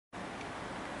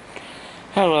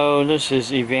Hello, this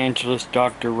is Evangelist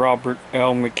Dr. Robert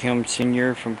L. McKim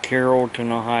Sr. from Carrollton,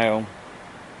 Ohio.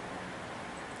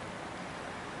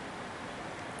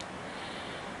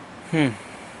 You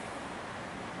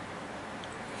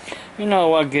know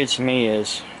what gets me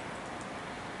is,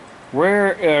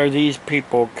 where are these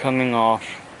people coming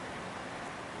off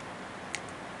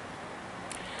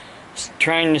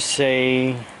trying to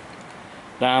say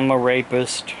that I'm a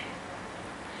rapist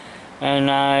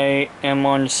and I am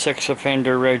on the sex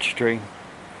offender registry?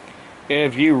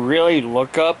 If you really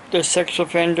look up the sex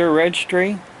offender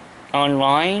registry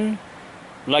online,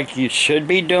 like you should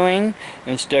be doing,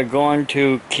 instead of going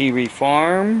to Kiwi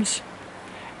Farms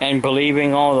and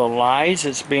believing all the lies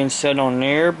that's being said on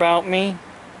there about me,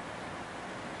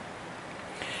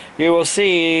 you will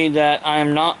see that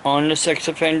I'm not on the sex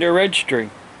offender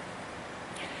registry.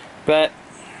 But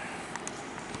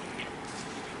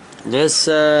this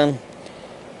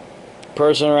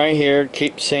person right here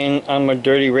keeps saying I'm a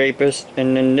dirty rapist,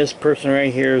 and then this person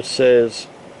right here says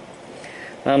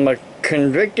I'm a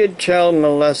convicted child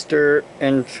molester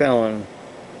and felon.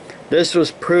 This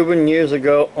was proven years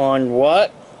ago on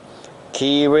what?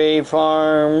 Kiwi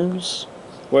Farms,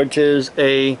 which is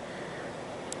a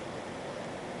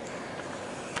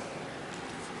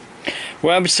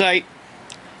website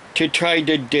to try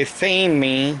to defame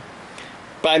me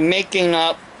by making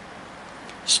up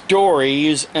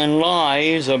stories and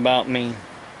lies about me.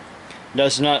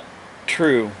 That's not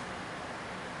true.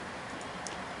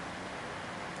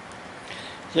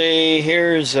 See,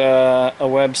 here's a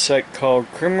website called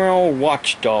Criminal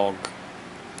Watchdog.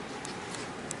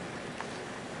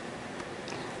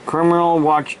 Criminal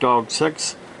Watchdog,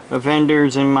 sex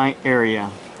offenders in my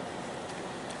area.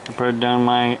 I put down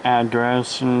my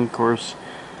address, and of course,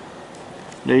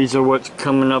 these are what's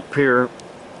coming up here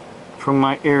from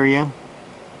my area.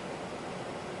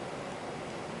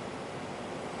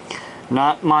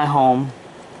 Not my home.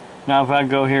 Now if I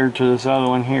go here to this other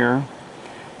one here,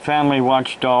 Family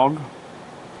Watchdog,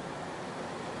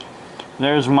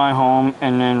 there's my home,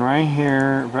 and then right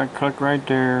here, if I click right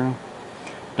there,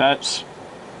 that's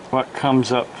what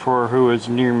comes up for who is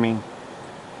near me.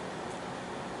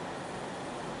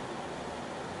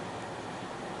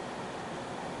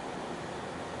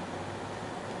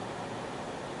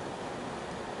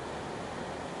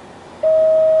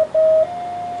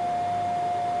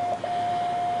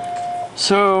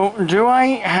 So, do I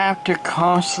have to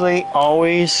constantly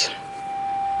always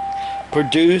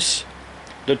produce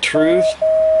the truth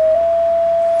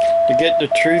to get the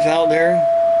truth out there?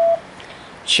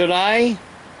 Should I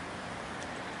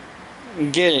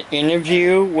get an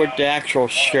interview with the actual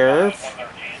sheriff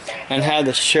and have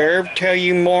the sheriff tell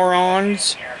you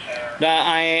morons that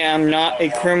I am not a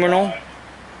criminal?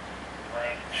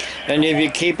 And if you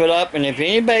keep it up, and if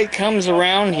anybody comes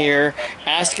around here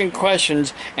asking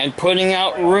questions and putting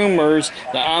out rumors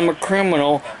that I'm a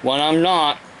criminal when I'm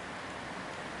not,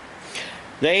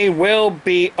 they will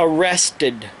be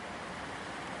arrested.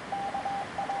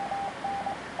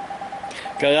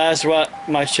 Because that's what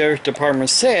my sheriff's department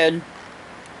said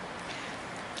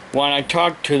when I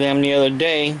talked to them the other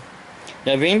day.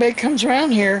 That if anybody comes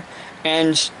around here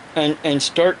and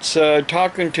starts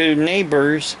talking to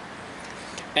neighbors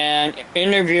and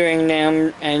interviewing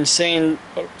them and saying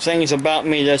things about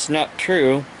me that's not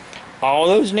true, all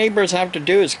those neighbors have to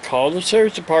do is call the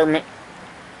sheriff's department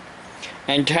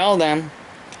and tell them,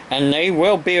 and they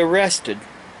will be arrested.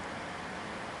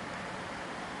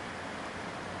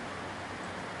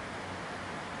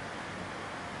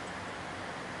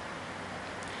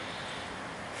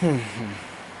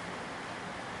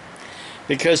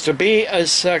 Because to be a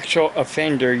sexual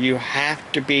offender, you have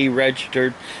to be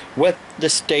registered with the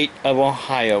state of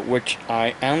Ohio, which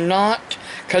I am not,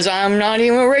 because I'm not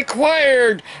even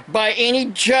required by any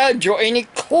judge or any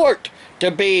court to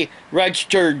be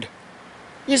registered.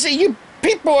 You see, you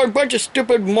people are a bunch of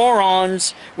stupid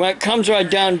morons when it comes right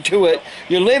down to it.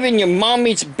 You live in your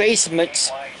mommy's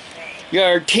basements,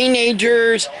 you're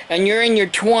teenagers, and you're in your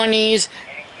 20s,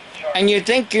 and you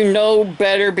think you know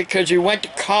better because you went to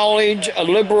college, a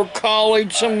liberal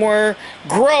college somewhere.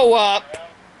 Grow up.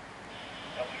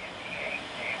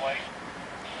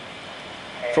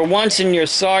 For once in your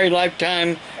sorry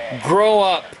lifetime, grow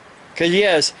up. Because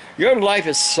yes, your life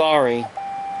is sorry.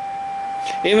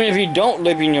 Even if you don't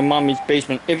live in your mommy's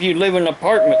basement, if you live in an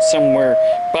apartment somewhere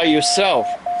by yourself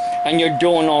and you're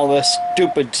doing all this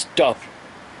stupid stuff.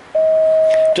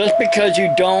 Just because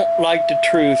you don't like the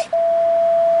truth,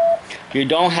 you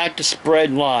don't have to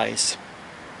spread lies.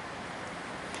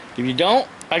 If you don't,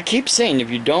 I keep saying, if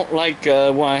you don't like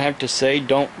what I have to say,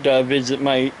 don't visit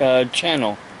my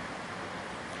channel.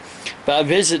 But I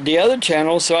visit the other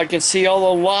channels so I can see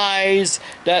all the lies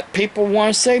that people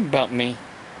want to say about me.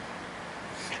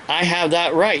 I have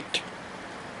that right.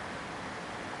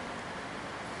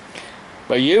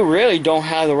 But you really don't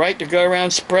have the right to go around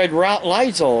and spread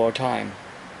lies all the time.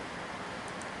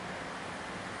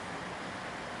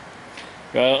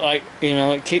 Like, you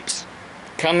know, it keeps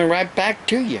coming right back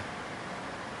to you.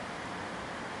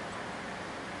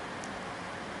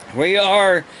 We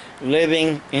are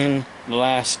living in the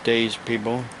last days,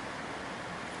 people.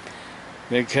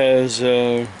 Because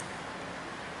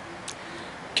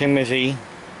Timothy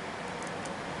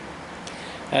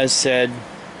has said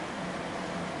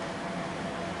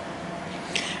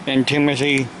in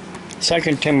Timothy, 2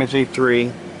 Timothy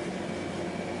 3,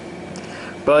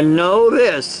 but know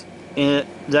this,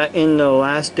 that in the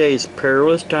last days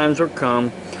perilous times will come,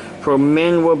 for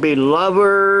men will be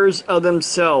lovers of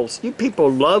themselves. You people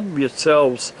love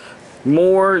yourselves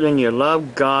more than you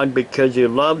love God, because you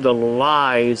love the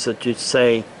lies that you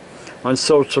say on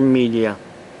social media.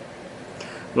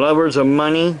 Lovers of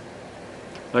money,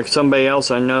 like somebody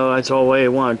else I know, that's all they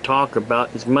want to talk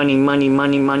about is money, money,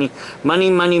 money, money, money,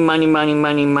 money, money, money,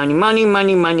 money, money, money,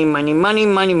 money, money, money, money,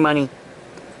 money, money.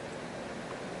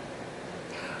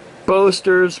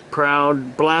 Boasters,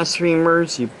 proud,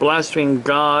 blasphemers, you blaspheme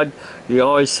God. You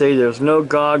always say there's no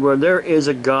God where there is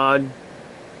a God.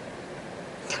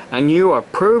 And you are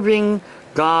proving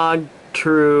God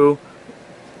true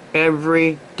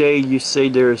every day you say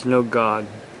there is no God.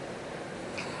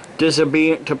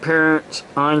 Disobedient to parents,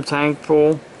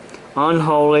 unthankful,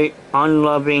 unholy,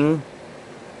 unloving,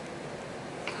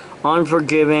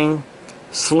 unforgiving,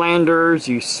 slanderers.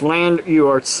 You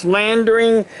are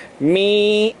slandering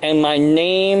me and my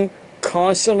name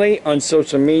constantly on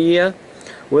social media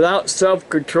without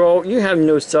self-control. You have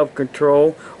no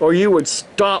self-control, or you would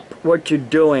stop what you're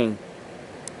doing.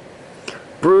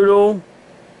 Brutal,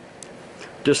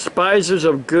 despisers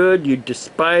of good. You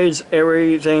despise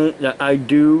everything that I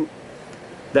do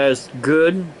that is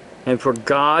good and for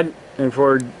God and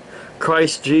for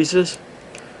Christ Jesus.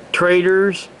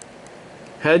 Traitors,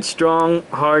 headstrong,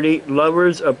 hardy,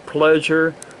 lovers of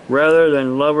pleasure rather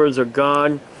than lovers of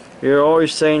God. You're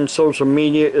always saying social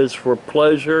media is for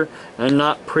pleasure and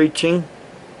not preaching.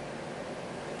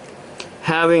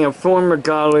 Having a form of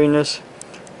godliness,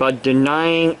 but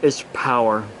denying its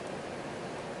power.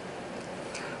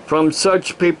 From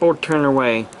such people turn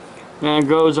away. And it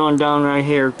goes on down right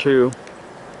here too.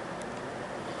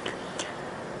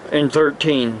 In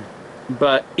 13.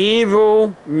 But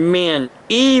evil men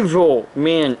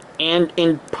and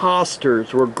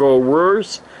impostors will grow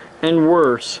worse and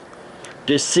worse,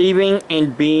 deceiving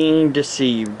and being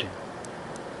deceived.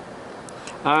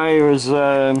 I was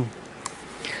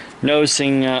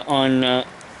noticing on a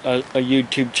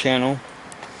YouTube channel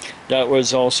that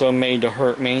was also made to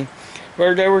hurt me,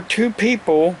 where there were two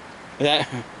people that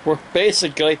were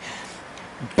basically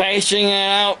bashing it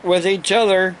out with each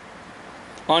other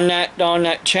on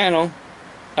that channel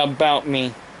about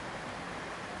me.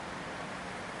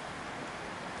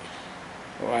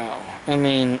 Wow. I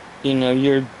mean, you know,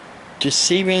 you're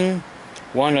deceiving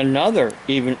one another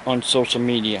even on social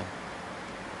media.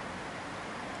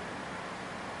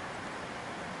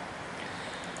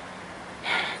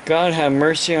 God have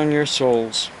mercy on your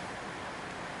souls.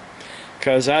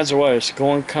 Because that's what it's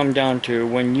going to come down to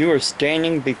when you are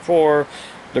standing before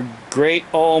the great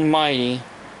Almighty.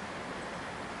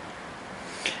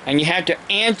 And you have to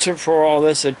answer for all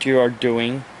this that you are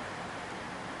doing.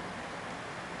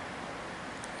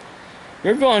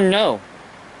 You're going to know.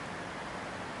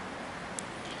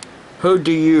 Who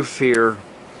do you fear?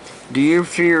 Do you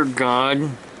fear God?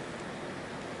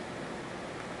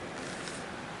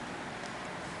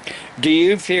 Do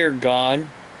you fear God?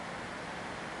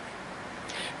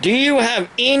 Do you have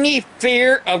any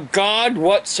fear of God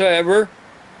whatsoever?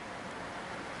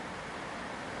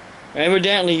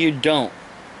 Evidently you don't.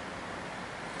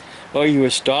 Or you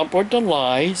would stop with the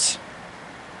lies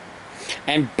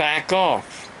and back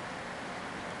off.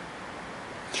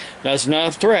 That's not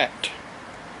a threat.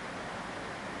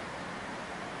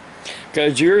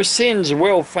 Because your sins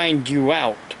will find you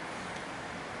out.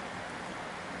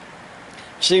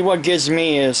 See, what gets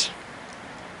me is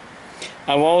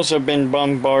I've also been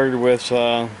bombarded with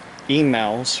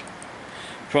emails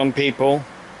from people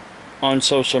on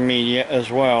social media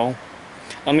as well.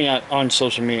 I mean, not on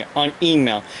social media, on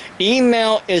email.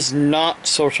 Email is not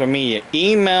social media.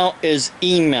 Email is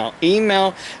email.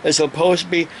 Email is supposed to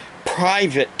be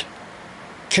private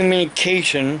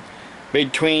communication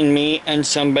between me and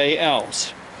somebody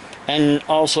else, and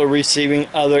also receiving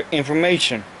other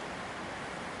information.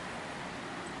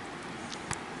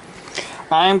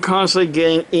 I'm constantly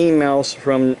getting emails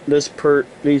from this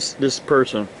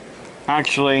person.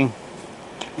 Actually,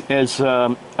 it's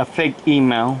a fake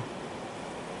email.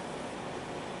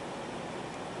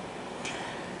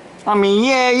 I mean,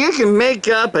 yeah, you can make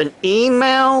up an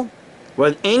email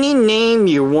with any name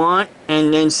you want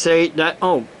and then say that,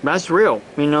 oh, that's real.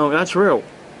 You know, that's real.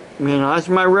 You know, that's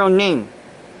my real name.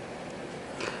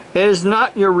 It is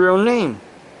not your real name.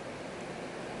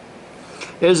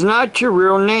 It is not your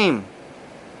real name.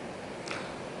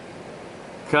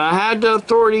 I had the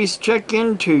authorities check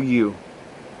into you.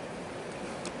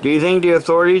 Do you think the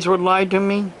authorities would lie to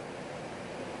me?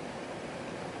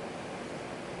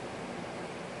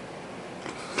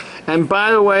 And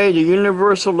by the way, the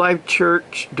Universal Life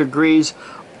Church degrees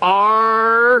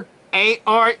are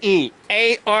A-R-E,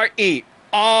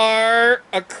 are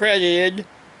accredited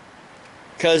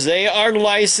because they are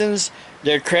licensed.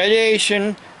 The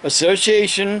accreditation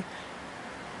association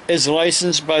is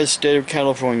licensed by the state of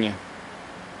California.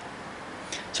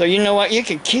 So you know what? You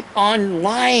can keep on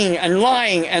lying and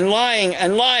lying and lying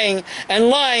and lying and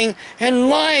lying and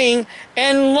lying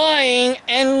and lying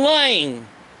and lying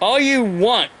all you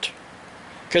want.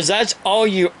 Because that's all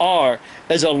you are,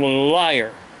 is a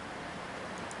liar.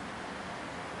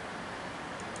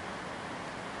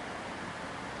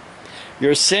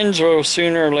 Your sins will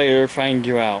sooner or later find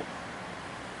you out.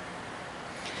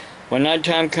 When that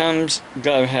time comes,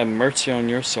 God have mercy on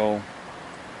your soul.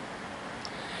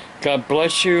 God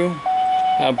bless you.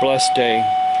 Have a blessed day.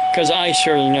 Because I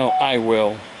surely know I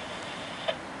will.